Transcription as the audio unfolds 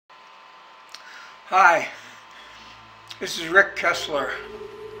Hi, this is Rick Kessler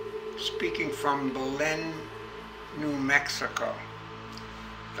speaking from Belen, New Mexico,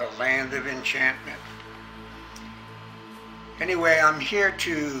 the land of enchantment. Anyway, I'm here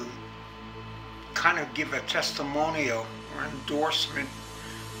to kind of give a testimonial or endorsement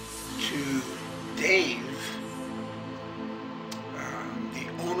to Dave, the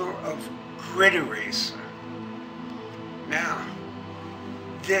owner of Grid Eraser. Now,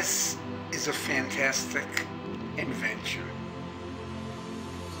 this is a fantastic invention.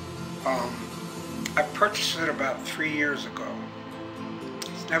 I purchased it about 3 years ago.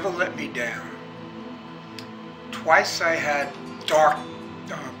 It's never let me down. Twice I had dark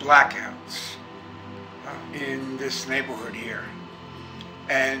blackouts in this neighborhood here,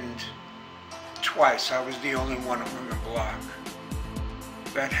 and twice I was the only one on the block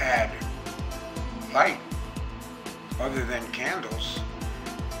that had light other than candles.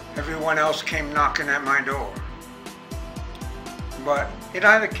 Everyone else came knocking at my door. But in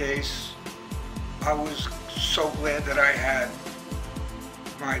either case, I was so glad that I had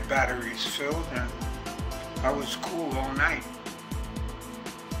my batteries filled and I was cool all night.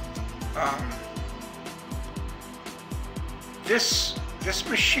 This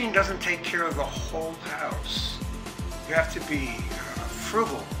machine doesn't take care of the whole house. You have to be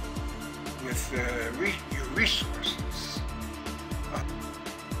frugal with your resources.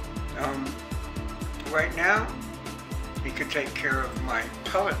 Right now, it could take care of my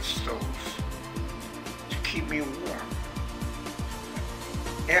pellet stove to keep me warm.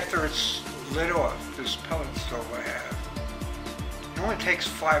 After it's lit off, this pellet stove I have, it only takes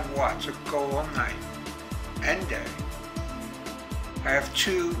 5 watts to go all night and day. I have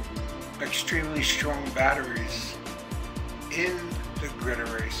 2 extremely strong batteries in the Grid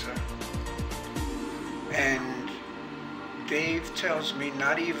Eraser, and Dave tells me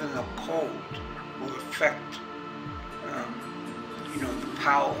not even the cold will affect the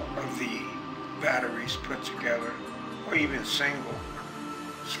power of the batteries put together, or even single.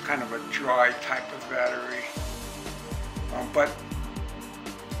 It's kind of a dry type of battery, but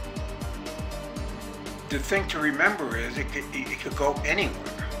the thing to remember is it could go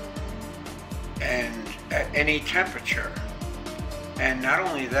anywhere and at any temperature. And not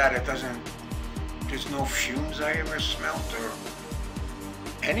only that, there's no fumes I ever smelt or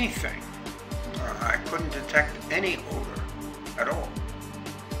anything. I couldn't detect any odor at all.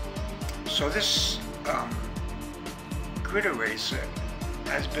 So this Grid Eraser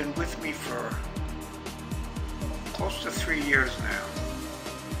has been with me for close to 3 years now.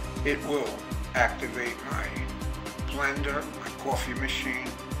 It will activate my blender, my coffee machine,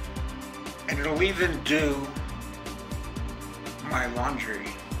 and it'll even do my laundry.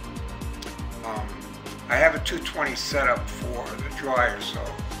 I have a 220 setup for the dryer, so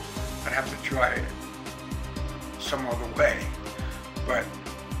I'd have to dry it some other way. But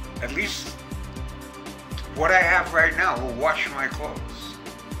at least what I have right now will wash my clothes.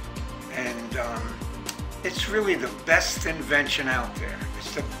 And it's really the best invention out there.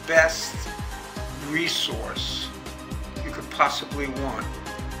 It's the best resource you could possibly want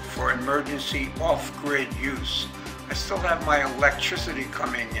for emergency off-grid use. I still have my electricity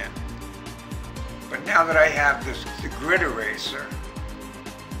coming in. But now that I have the Grid Eraser,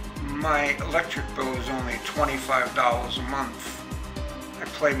 my electric bill is only $25 a month. I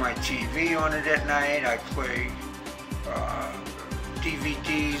play my TV on it at night, I play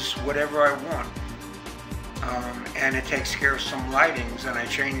DVDs, whatever I want. And it takes care of some lightings, and I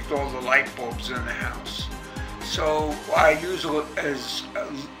changed all the light bulbs in the house. So I use as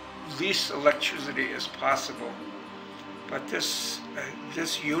least electricity as possible. But this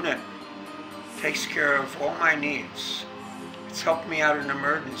unit takes care of all my needs. It's helped me out in an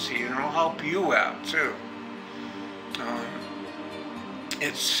emergency, and it'll help you out too.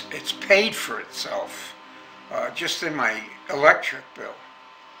 It's paid for itself just in my electric bill.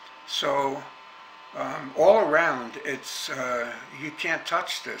 So all around, you can't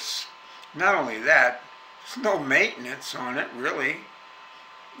touch this. Not only that, there's no maintenance on it really.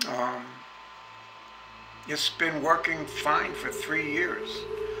 It's been working fine for 3 years.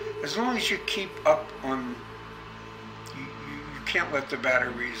 As long as you keep up on, you can't let the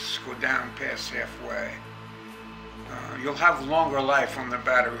batteries go down past halfway. You'll have longer life on the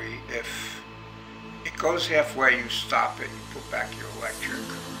battery. If it goes halfway, you stop it, you put back your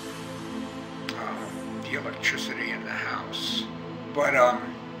the electricity in the house. But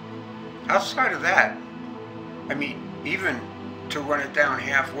outside of that, I mean, even to run it down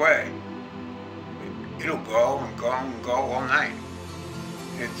halfway, it'll go and go and go all night.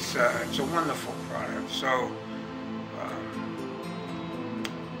 It's a wonderful product. So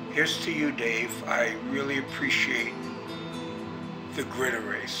Here's to you, Dave. I really appreciate the Grid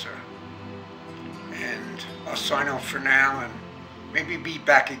Eraser. And I'll sign off for now and maybe be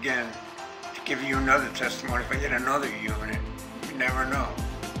back again to give you another testimony if I get another unit. You never know.